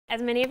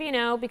as many of you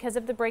know, because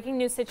of the breaking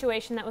news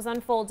situation that was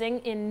unfolding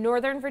in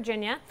Northern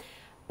Virginia.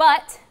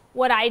 But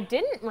what I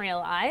didn't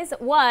realize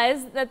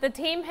was that the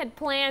team had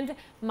planned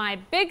my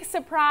big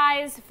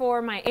surprise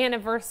for my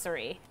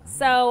anniversary.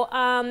 So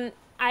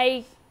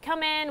I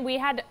come in, we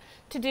had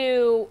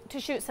to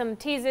shoot some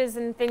teases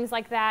and things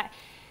like that.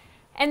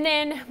 And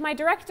then my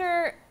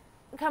director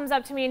comes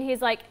up to me and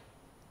he's like,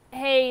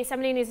 hey,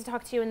 somebody needs to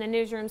talk to you in the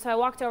newsroom. So I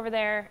walked over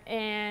there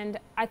and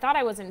I thought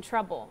I was in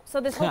trouble.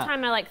 So this whole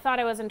time I thought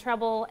I was in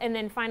trouble, and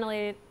then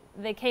finally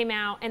they came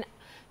out, and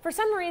for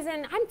some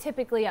reason, I'm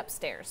typically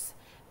upstairs,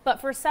 but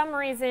for some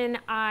reason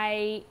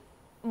I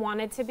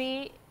wanted to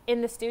be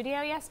in the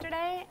studio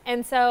yesterday.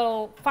 And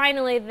so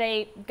finally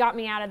they got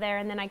me out of there,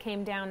 and then I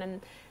came down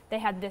and they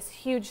had this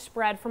huge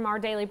spread from Our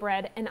Daily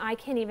Bread, and I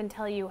can't even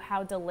tell you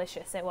how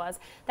delicious it was.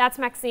 That's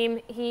Maxime.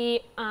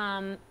 He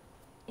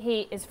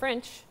is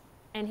French,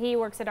 and he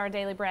works at Our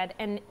Daily Bread,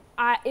 and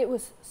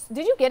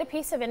did you get a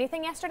piece of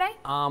anything yesterday?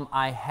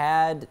 I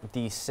had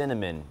the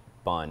cinnamon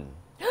bun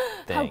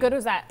thing. How good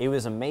was that? It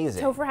was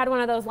amazing. Topher had one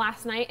of those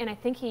last night, and I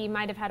think he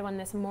might have had one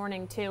this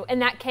morning too.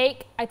 And that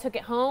cake, I took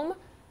it home.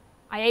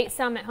 I ate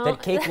some at home.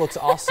 That cake looks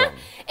awesome.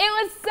 It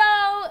was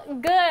so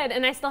good,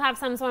 and I still have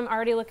some, so I'm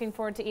already looking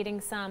forward to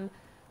eating some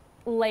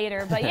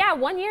later. But yeah,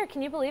 1 year,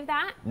 can you believe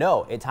that?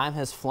 No, time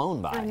has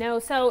flown by. I know.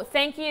 So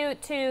thank you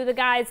to the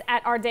guys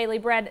at Our Daily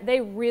Bread.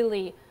 They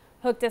really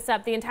hooked us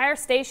up. The entire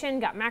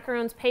station got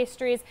macarons,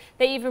 pastries.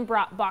 They even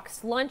brought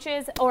boxed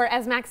lunches, or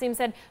as Maxime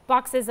said,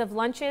 boxes of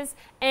lunches.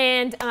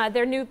 And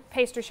their new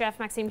pastry chef,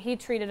 Maxime, he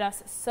treated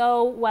us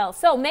so well.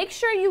 So make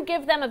sure you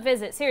give them a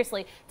visit.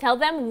 Seriously, tell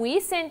them we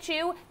sent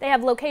you. They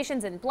have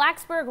locations in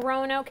Blacksburg,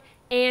 Roanoke,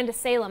 and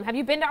Salem. Have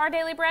you been to Our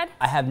Daily Bread?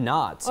 I have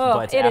not, oh,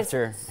 but it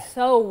after is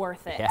so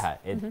worth it. Yeah,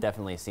 it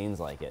definitely seems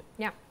like it.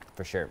 Yeah.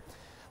 For sure.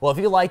 Well, if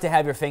you'd like to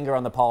have your finger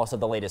on the pulse of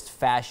the latest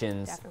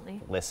fashions,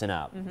 definitely listen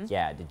up.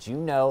 Yeah, did you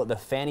know the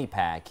Fanny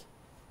Pack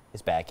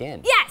is back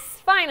in? Yes,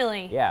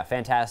 finally. Yeah,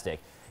 fantastic.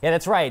 Yeah,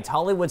 that's right.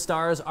 Hollywood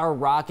stars are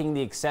rocking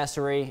the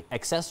accessory,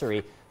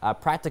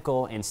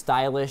 practical and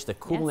stylish. The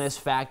coolness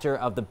factor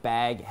of the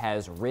bag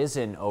has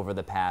risen over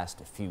the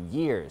past few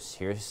years.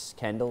 Here's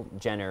Kendall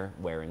Jenner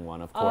wearing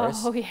one, of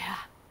course. Oh, yeah.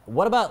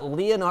 What about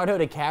Leonardo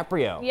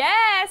DiCaprio?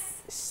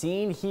 Yes.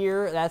 Seen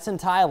here, that's in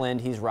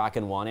Thailand. He's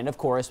rocking one. And of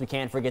course, we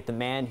can't forget the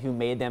man who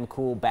made them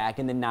cool back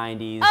in the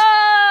 90s.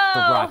 Oh! The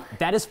Rock.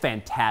 That is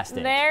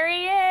fantastic. There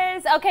he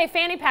is. Okay,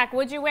 Fanny Pack,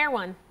 would you wear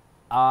one?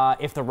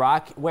 If The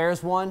Rock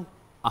wears one,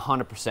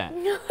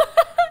 100%.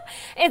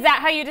 Is that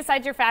how you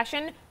decide your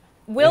fashion?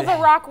 Will The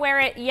Rock wear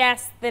it?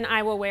 Yes, then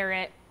I will wear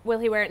it. Will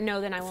he wear it?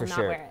 No, then I will not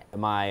wear it.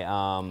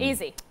 My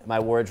easy. My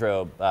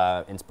wardrobe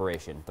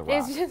inspiration, The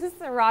Rock. It's just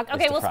The Rock.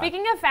 Okay, It's well,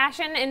 speaking of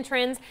fashion and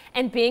trends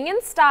and being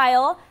in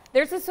style,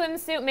 there's a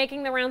swimsuit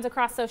making the rounds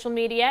across social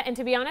media, and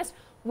to be honest,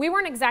 we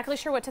weren't exactly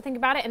sure what to think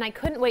about it, and I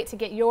couldn't wait to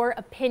get your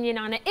opinion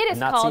on it. It is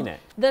called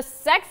the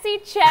Sexy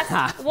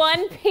Chest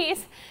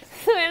One-Piece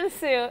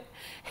Swimsuit.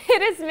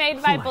 It is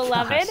made by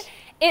Beloved. Gosh.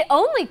 It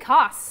only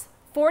costs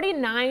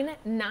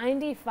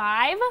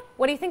 $49.95.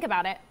 What do you think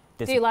about it?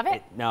 Do you love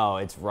it? No,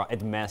 it's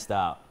messed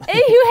up.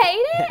 You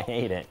hate it? I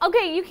hate it.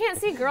 Okay, you can't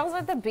see girls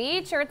at the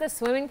beach or at the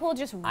swimming pool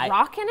just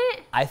rocking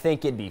it? I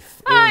think it'd be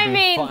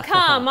fun.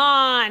 Come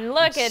on,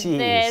 look at Jeez.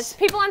 this.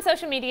 People on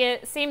social media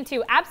seem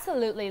to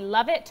absolutely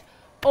love it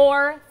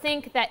or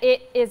think that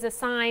it is a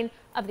sign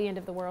of the end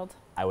of the world.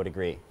 I would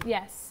agree.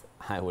 Yes.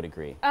 I would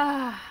agree.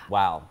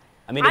 Wow.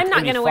 I mean, I'm not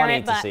it'd gonna be wear funny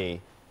it, to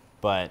see,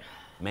 but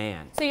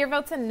man. So your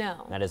vote's a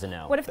no. That is a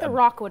no. What if The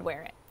Rock would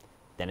wear it?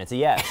 Then it's a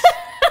yes.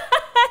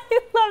 I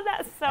love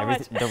that so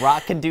much. The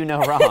Rock can do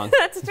no wrong.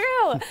 That's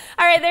true. All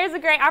right, there's a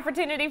great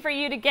opportunity for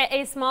you to get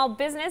a small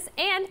business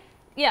and,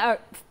 and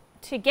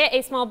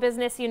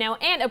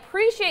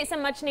appreciate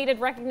some much needed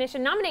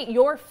recognition. Nominate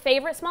your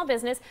favorite small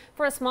business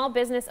for a small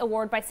business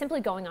award by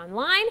simply going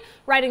online,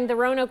 writing the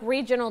Roanoke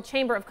Regional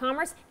Chamber of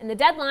Commerce, and the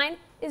deadline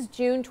is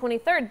June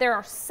 23rd. There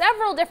are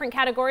several different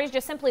categories.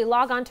 Just simply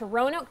log on to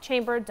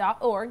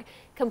roanokechamber.org,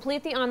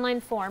 complete the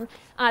online form.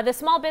 The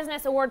Small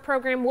Business Award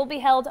program will be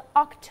held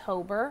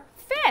October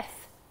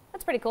 5th.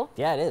 That's pretty cool.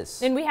 Yeah, it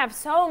is. And we have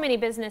so many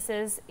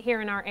businesses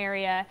here in our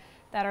area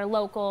that are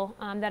local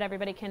that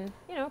everybody can,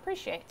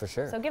 appreciate. For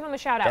sure. So give them a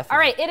shout out. Definitely. All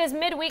right, it is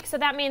midweek, so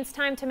that means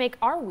time to make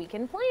our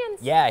weekend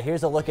plans. Yeah,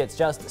 here's a look at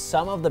just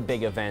some of the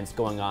big events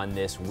going on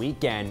this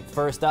weekend.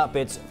 First up,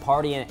 it's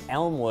Party in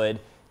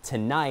Elmwood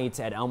tonight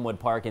at Elmwood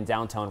Park in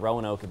downtown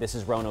Roanoke. This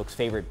is Roanoke's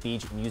favorite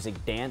beach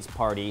music dance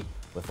party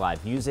with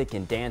live music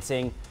and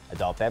dancing,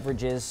 adult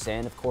beverages,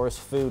 and of course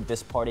food.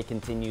 This party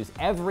continues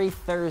every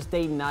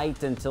Thursday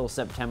night until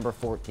September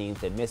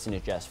 14th. Admission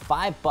is just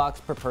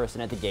 $5 per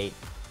person at the gate.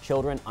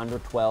 Children under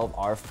 12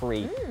 are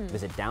free.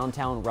 Visit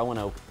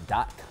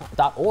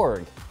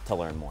downtownroanoke.org to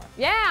learn more.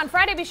 Yeah, on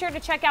Friday, be sure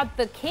to check out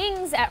The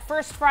Kings at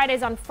First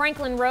Fridays on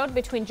Franklin Road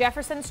between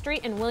Jefferson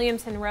Street and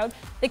Williamson Road.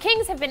 The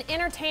Kings have been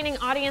entertaining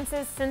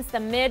audiences since the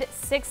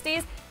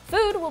mid-60s.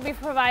 Food will be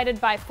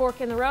provided by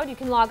Fork in the Road. You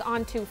can log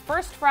on to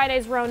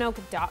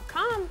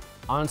firstfridaysroanoke.com.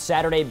 On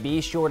Saturday, be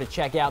sure to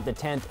check out the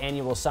 10th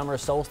annual Summer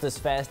Solstice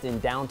Fest in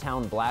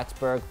downtown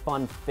Blacksburg.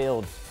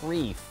 Fun-filled,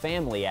 free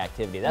family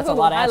activity. That's a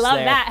lot of S there. I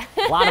love that.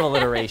 A lot of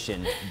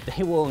alliteration.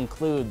 They will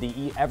include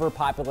the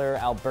ever-popular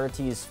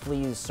Alberti's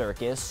Fleas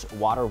Circus,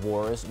 Water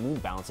Wars, Moon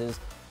Bounces,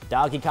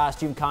 Doggy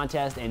Costume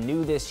Contest, and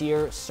new this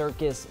year,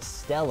 Circus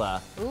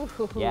Stella. Ooh.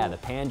 Yeah, the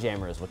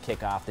Panjammers will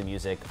kick off the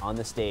music on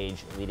the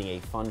stage, leading a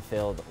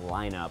fun-filled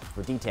lineup.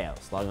 For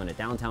details, log on to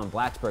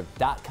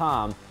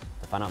downtownblacksburg.com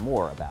to find out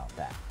more about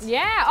that.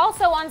 Yeah,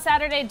 also on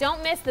Saturday,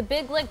 don't miss the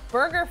Big Lick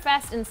Burger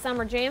Fest and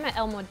Summer Jam at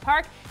Elmwood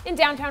Park in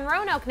downtown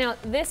Roanoke. Now,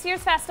 this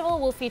year's festival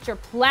will feature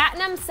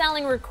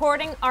platinum-selling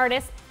recording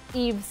artist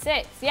Eve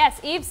 6.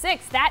 Yes, Eve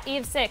 6, that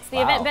Eve 6.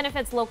 The event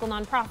benefits local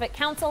nonprofit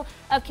Council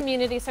of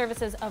Community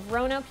Services of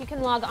Roanoke. You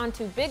can log on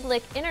to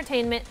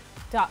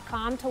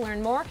biglickentertainment.com to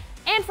learn more.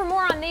 And for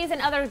more on these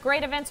and other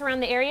great events around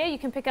the area, you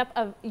can pick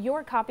up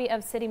your copy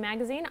of City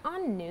Magazine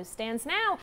on newsstands now.